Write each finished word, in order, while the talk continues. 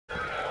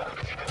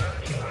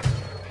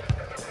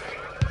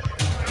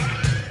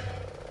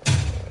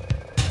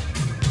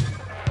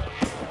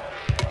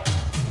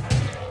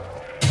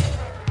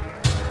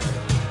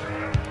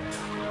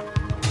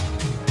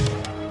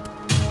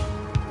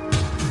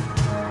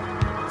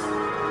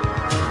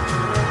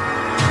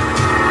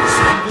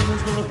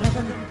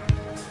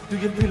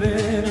you feel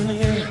it in the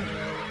air?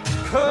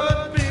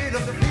 Could be the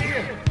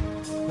fear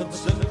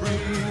that's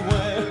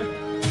everywhere.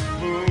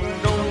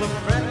 Moon don't look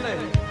friendly,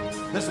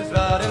 there's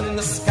blood in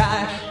the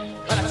sky,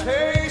 and a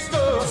taste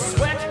of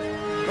sweat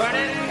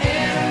burning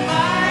in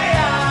my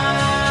eyes.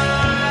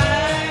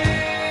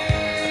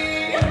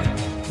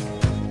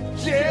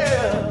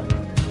 Yeah.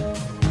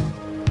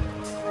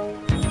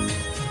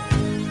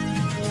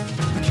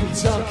 The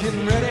kids are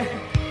getting ready.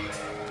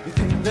 You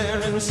think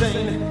they're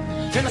insane?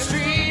 And the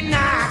street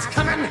night's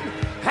coming,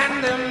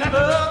 and they'll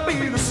never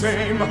be the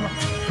same.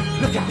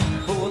 Look out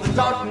for the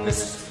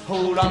darkness,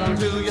 hold on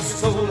to your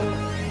soul.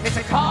 It's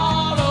a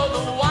call of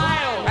the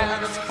wild,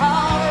 and it's a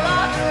call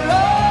rock and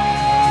roll.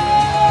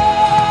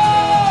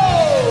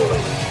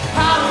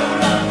 Power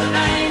of the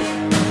night,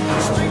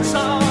 the streets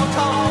are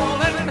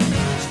calling,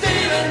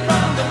 stealing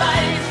from the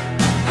light,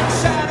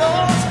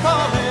 shadows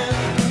calling.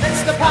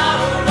 It's the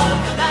power of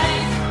the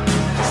night,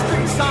 the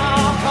streets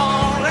are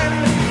calling.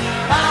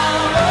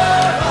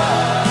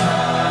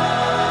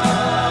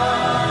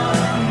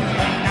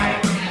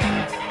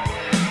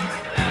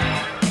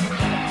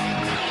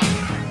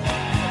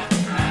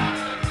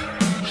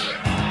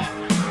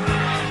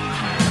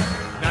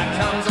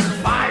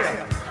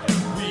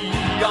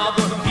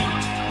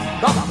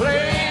 The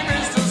flame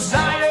is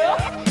desire,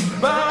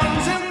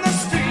 burns in the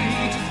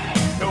street.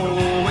 No,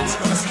 it's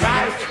gonna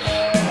strike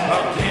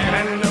again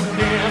and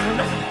again.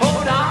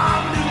 Hold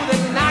on to the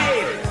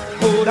night,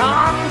 hold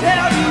on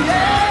till the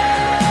end.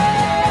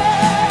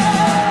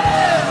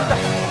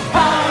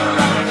 Power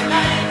of the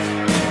night,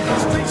 the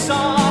streets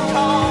are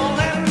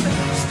calling,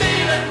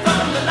 stealing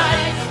from the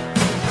light,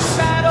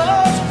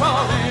 shadows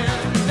crawling.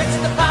 It's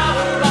the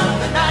power of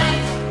the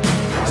night,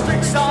 the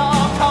streets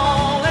are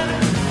calling.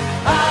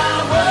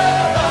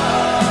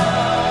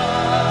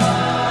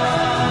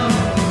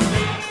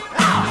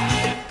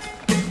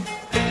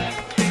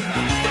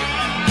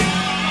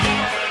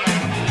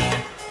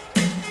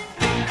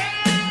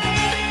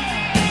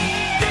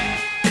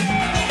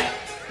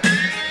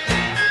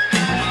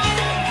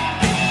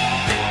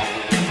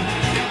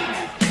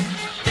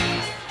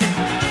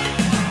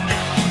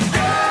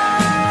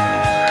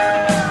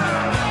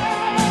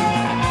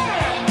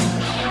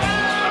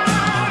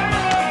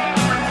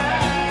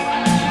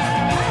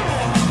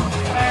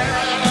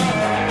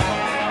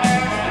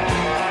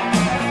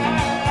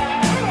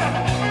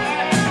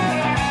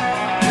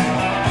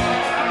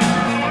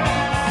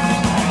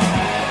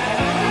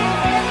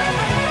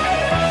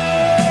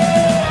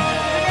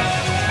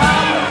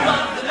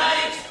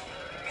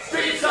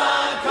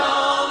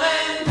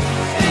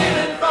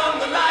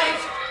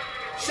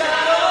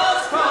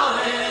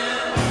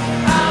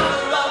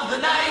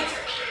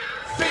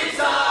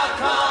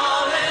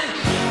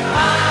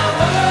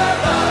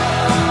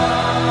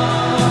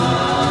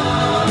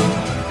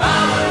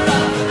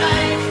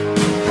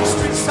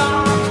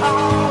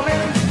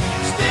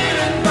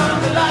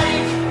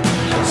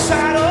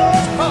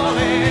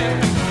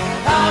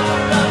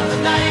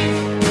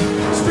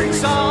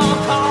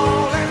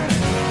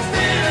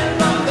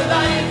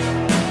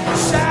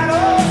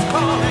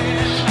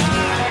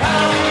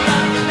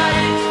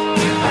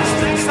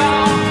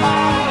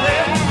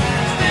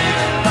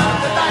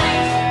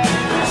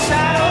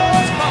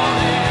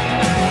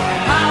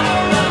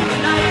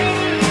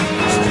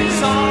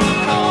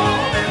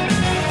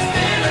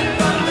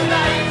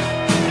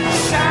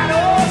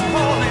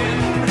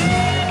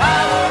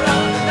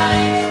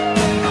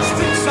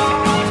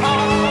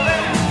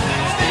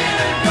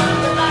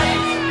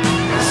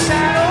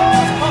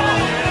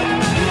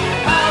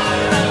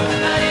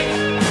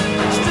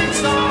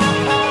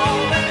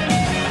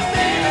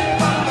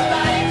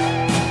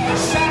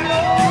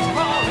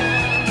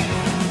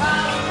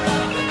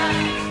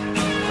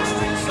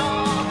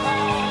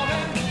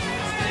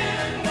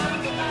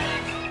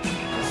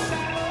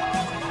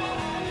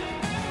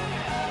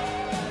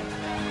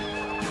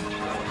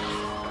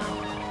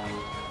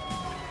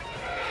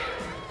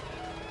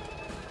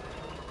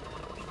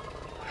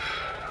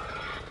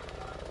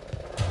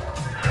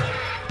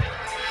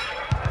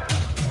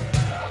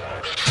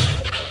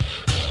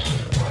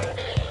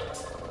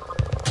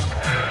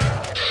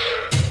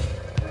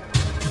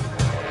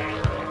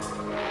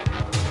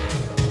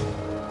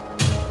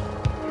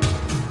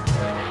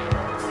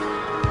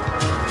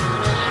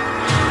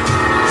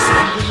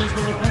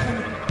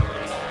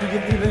 Do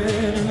you feel it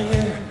in the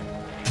air?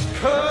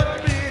 Could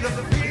be the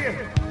fear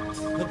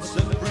that's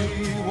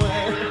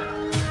everywhere.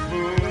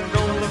 Moon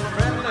don't look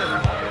friendly,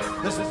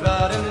 there's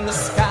blood in the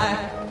sky,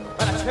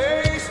 and a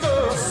taste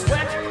of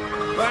sweat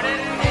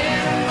burning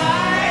in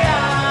my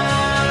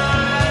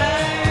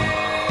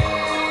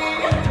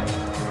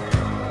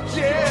eyes.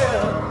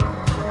 Yeah.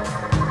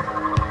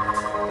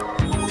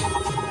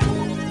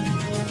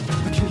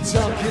 The kids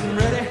are getting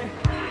ready,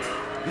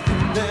 you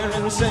think they're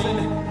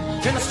insane.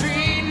 And the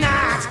street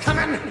night's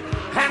coming,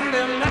 and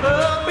they'll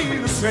never be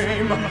the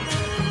same.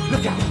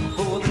 Look out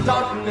for the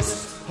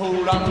darkness,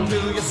 hold on to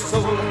your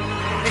soul.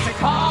 It's a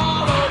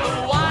call of the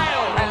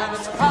wild, and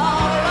it's a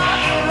call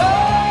rock and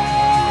roll.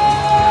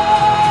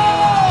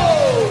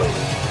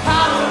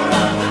 Power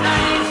of the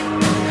night,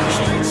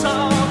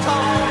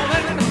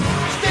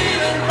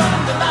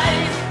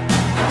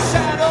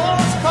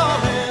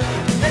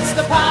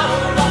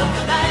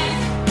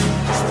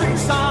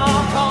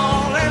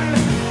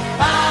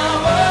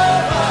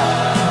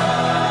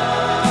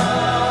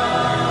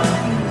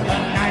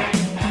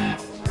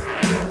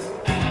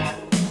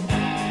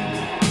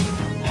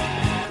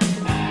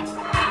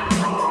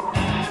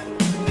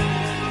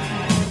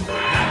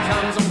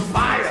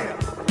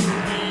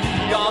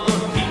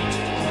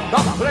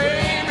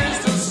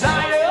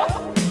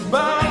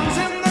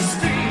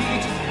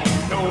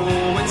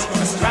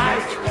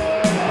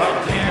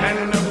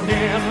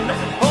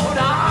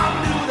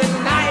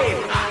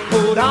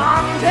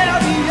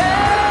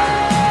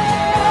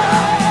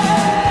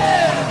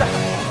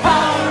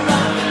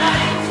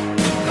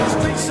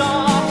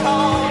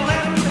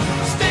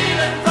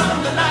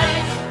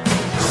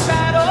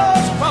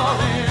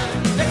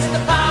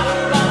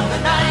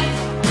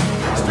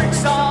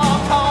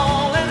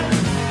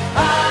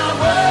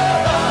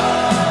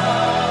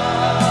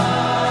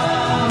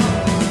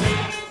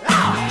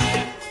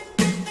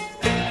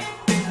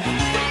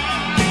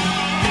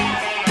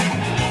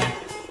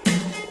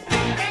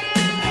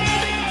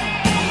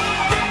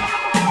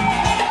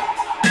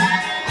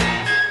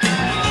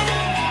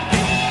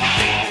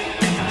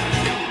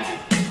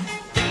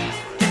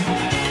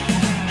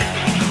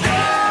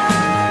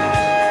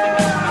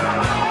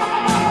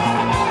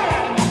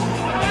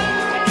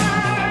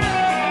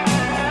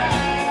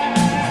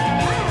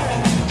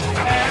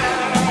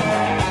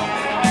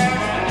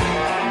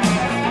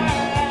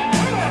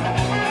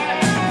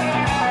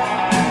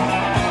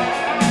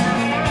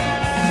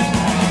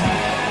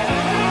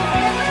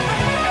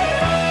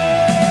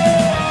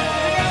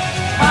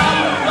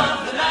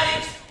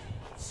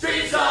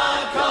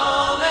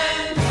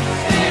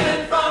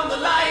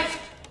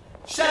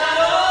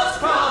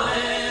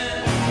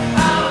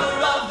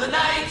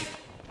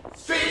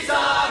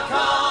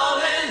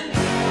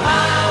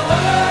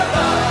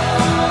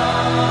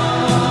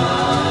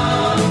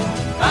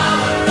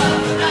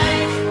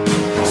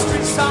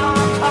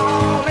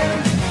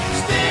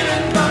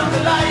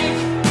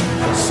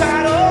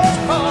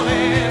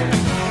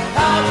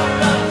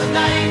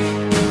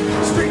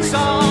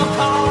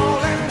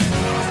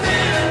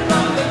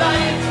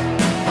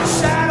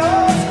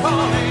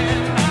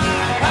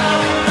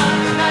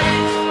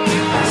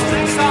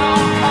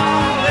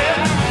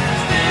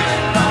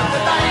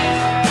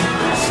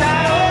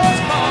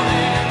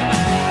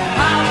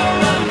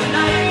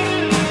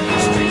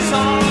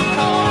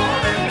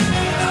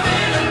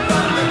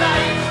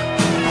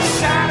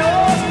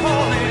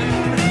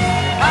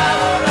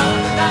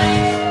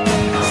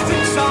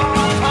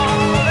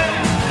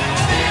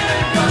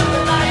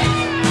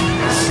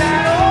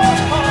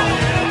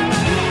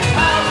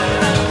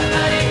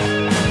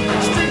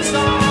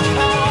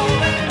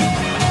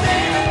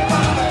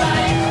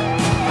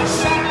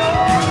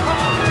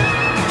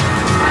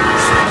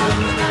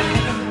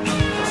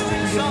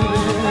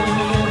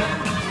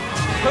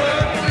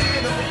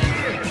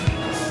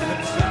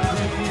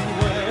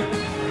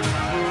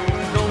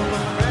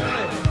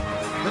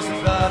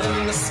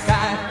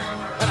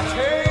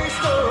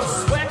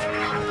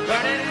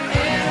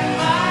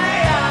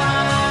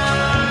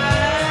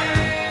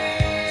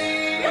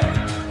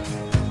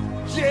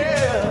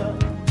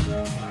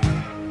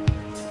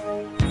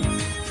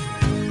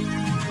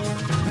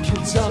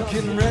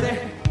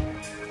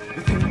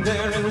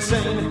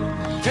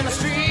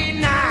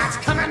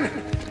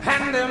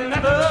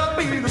 never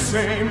be the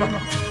same.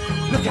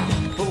 Look out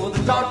for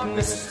the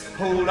darkness,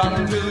 hold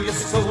on to your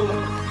soul.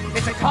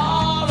 It's a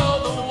call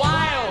of the